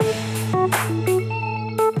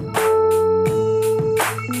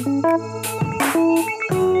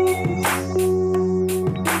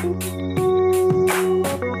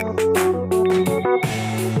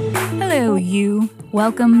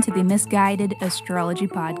Welcome to the Misguided Astrology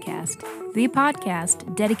Podcast, the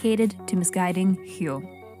podcast dedicated to misguiding you.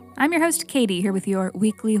 I'm your host, Katie, here with your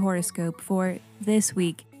weekly horoscope for this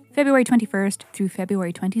week, February 21st through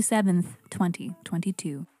February 27th,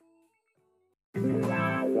 2022.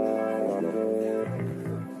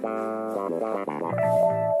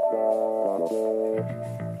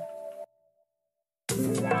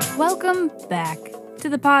 Welcome back to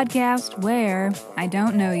the podcast where I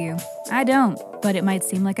don't know you. I don't, but it might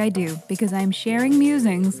seem like I do because I'm sharing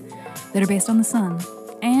musings that are based on the sun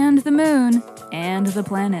and the moon and the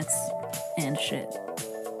planets and shit.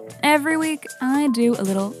 Every week I do a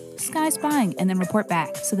little sky spying and then report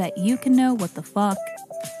back so that you can know what the fuck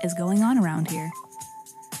is going on around here.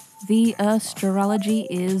 The astrology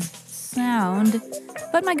is sound,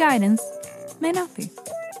 but my guidance may not be.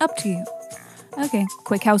 Up to you. Okay,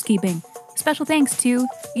 quick housekeeping. Special thanks to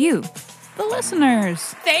you, the listeners.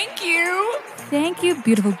 Thank you. Thank you,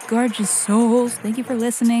 beautiful, gorgeous souls. Thank you for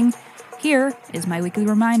listening. Here is my weekly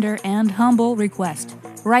reminder and humble request.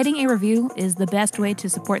 Writing a review is the best way to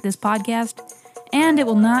support this podcast, and it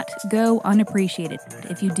will not go unappreciated.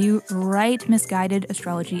 If you do write Misguided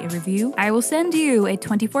Astrology a review, I will send you a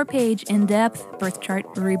 24-page in-depth birth chart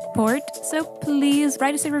report, so please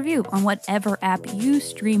write us a review on whatever app you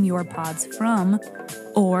stream your pods from.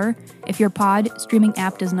 Or, if your pod streaming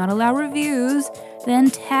app does not allow reviews,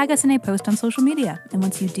 then tag us in a post on social media. And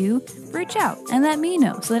once you do, reach out and let me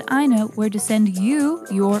know so that I know where to send you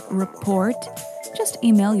your report. Just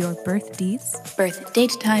email your birth deets, birth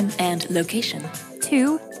date, time, and location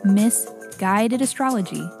to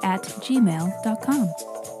misguidedastrology@gmail.com.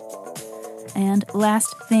 And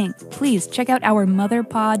last thing, please check out our mother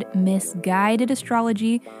pod, Misguided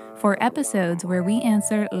Astrology, for episodes where we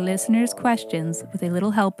answer listeners' questions with a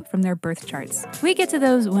little help from their birth charts. We get to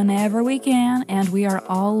those whenever we can, and we are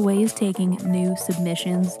always taking new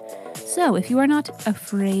submissions. So if you are not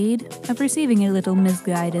afraid of receiving a little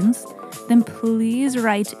misguidance, then please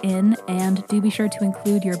write in and do be sure to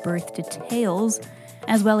include your birth details,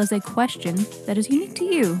 as well as a question that is unique to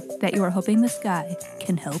you that you are hoping the sky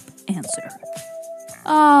can help answer.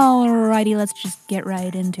 Alrighty, let's just get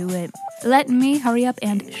right into it. Let me hurry up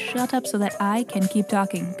and shut up so that I can keep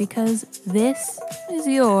talking, because this is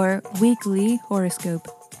your weekly horoscope.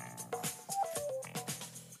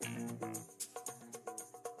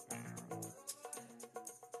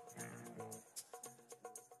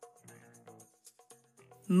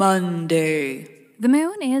 Monday. The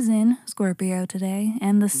moon is in Scorpio today,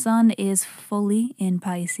 and the sun is fully in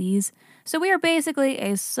Pisces, so we are basically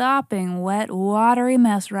a sopping, wet, watery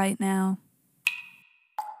mess right now.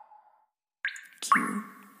 Cue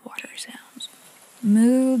water sounds.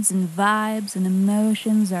 Moods and vibes and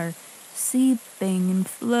emotions are seeping and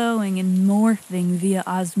flowing and morphing via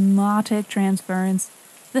osmotic transference.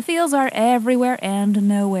 The feels are everywhere and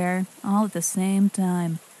nowhere, all at the same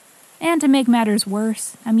time. And to make matters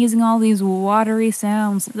worse, I'm using all these watery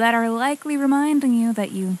sounds that are likely reminding you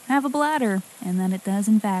that you have a bladder and that it does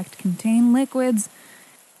in fact contain liquids.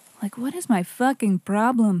 Like, what is my fucking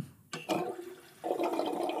problem?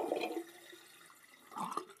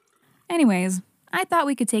 Anyways, I thought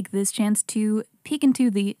we could take this chance to peek into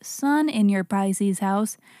the sun in your Pisces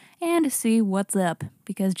house and see what's up,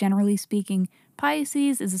 because generally speaking,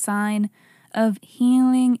 Pisces is a sign of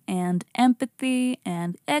healing and empathy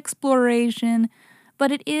and exploration,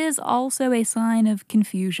 but it is also a sign of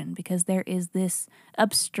confusion because there is this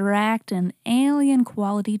abstract and alien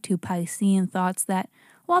quality to Piscean thoughts that,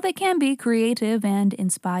 while they can be creative and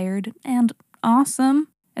inspired and awesome,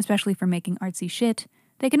 especially for making artsy shit,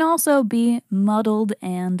 they can also be muddled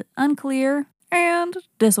and unclear and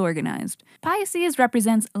disorganized. Pisces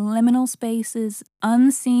represents liminal spaces,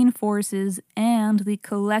 unseen forces, and the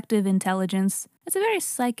collective intelligence. It's a very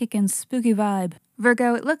psychic and spooky vibe.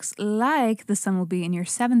 Virgo, it looks like the sun will be in your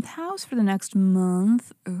 7th house for the next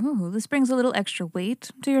month. Ooh, this brings a little extra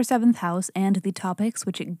weight to your 7th house and the topics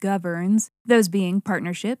which it governs, those being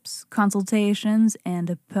partnerships, consultations, and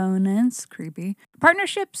opponents. Creepy.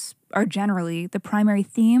 Partnerships are generally the primary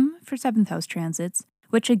theme for 7th house transits,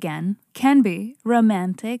 which again can be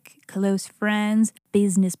romantic, close friends,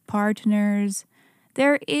 business partners.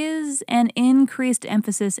 There is an increased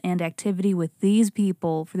emphasis and activity with these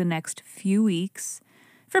people for the next few weeks,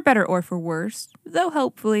 for better or for worse, though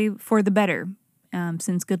hopefully for the better,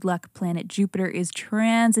 since good luck planet Jupiter is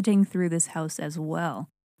transiting through this house as well.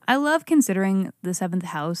 I love considering the 7th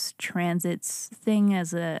house transits thing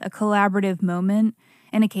as a collaborative moment,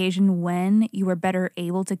 an occasion when you are better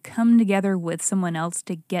able to come together with someone else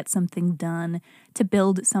to get something done, to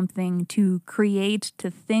build something, to create,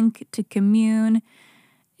 to think, to commune.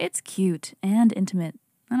 It's cute and intimate.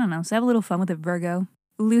 I don't know, so have a little fun with it, Virgo.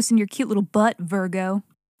 Loosen your cute little butt, Virgo.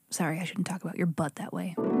 Sorry, I shouldn't talk about your butt that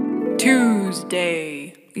way.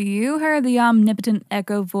 Tuesday. You heard the omnipotent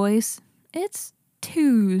echo voice. It's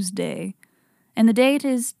Tuesday. And the date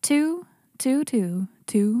is 2/2/2.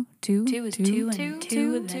 2 is 2 and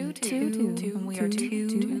 2 and 2. And we are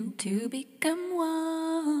 2 to become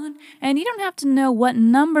 1. And you don't have to know what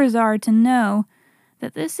numbers are to know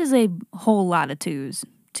that this is a whole lot of 2s.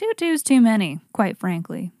 2 2's too many, quite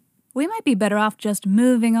frankly. We might be better off just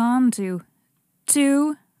moving on to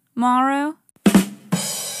tomorrow.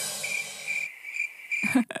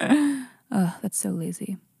 Oh, that's so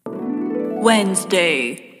lazy.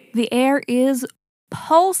 Wednesday. The air is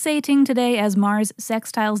pulsating today as Mars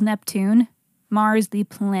sextiles Neptune. Mars, the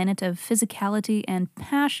planet of physicality and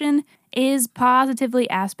passion, is positively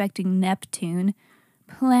aspecting Neptune,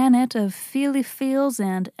 planet of feely-feels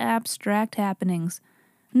and abstract happenings.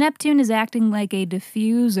 Neptune is acting like a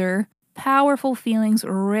diffuser. Powerful feelings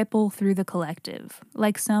ripple through the collective,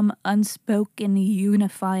 like some unspoken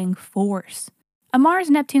unifying force. A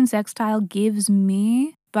Mars-Neptune sextile gives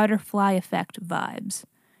me butterfly effect vibes.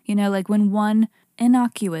 You know, like when one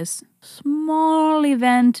innocuous, small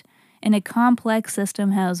event in a complex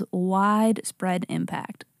system has widespread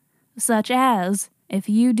impact. Such as, if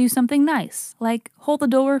you do something nice, like hold the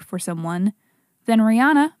door for someone, then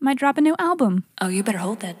Rihanna might drop a new album. Oh, you better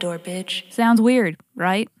hold that door, bitch. Sounds weird,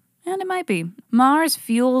 right? And it might be. Mars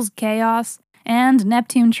fuels chaos, and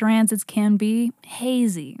Neptune transits can be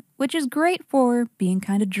hazy, which is great for being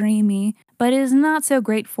kind of dreamy, but is not so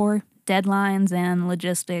great for deadlines and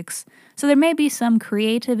logistics. So there may be some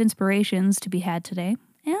creative inspirations to be had today,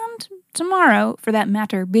 and tomorrow, for that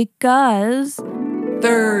matter, because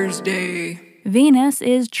Thursday. Venus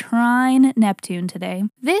is trine Neptune today.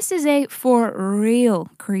 This is a for real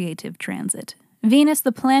creative transit. Venus,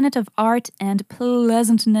 the planet of art and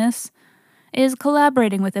pleasantness, is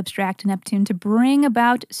collaborating with abstract Neptune to bring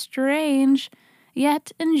about strange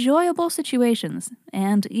yet enjoyable situations,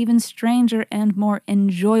 and even stranger and more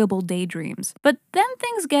enjoyable daydreams. But then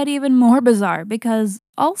things get even more bizarre, because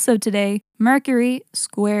also today, Mercury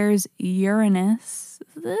squares Uranus.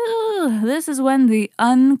 This is when the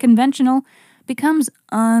unconventional becomes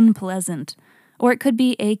unpleasant. Or it could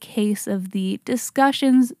be a case of the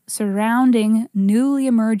discussions surrounding newly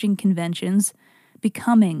emerging conventions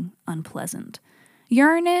becoming unpleasant.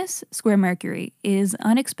 Uranus square Mercury is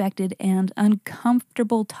unexpected and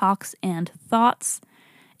uncomfortable talks and thoughts.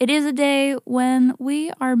 It is a day when we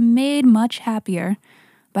are made much happier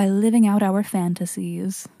by living out our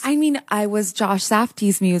fantasies. I mean, I was Josh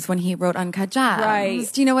Safdie's muse when he wrote Uncut Gems. Right.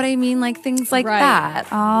 Do you know what I mean? Like things like that.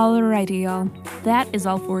 Alrighty, y'all. That is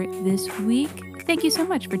all for this week. Thank you so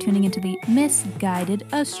much for tuning into the Misguided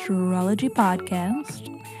Astrology Podcast.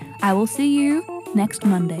 I will see you next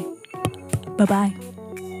Monday. Bye-bye.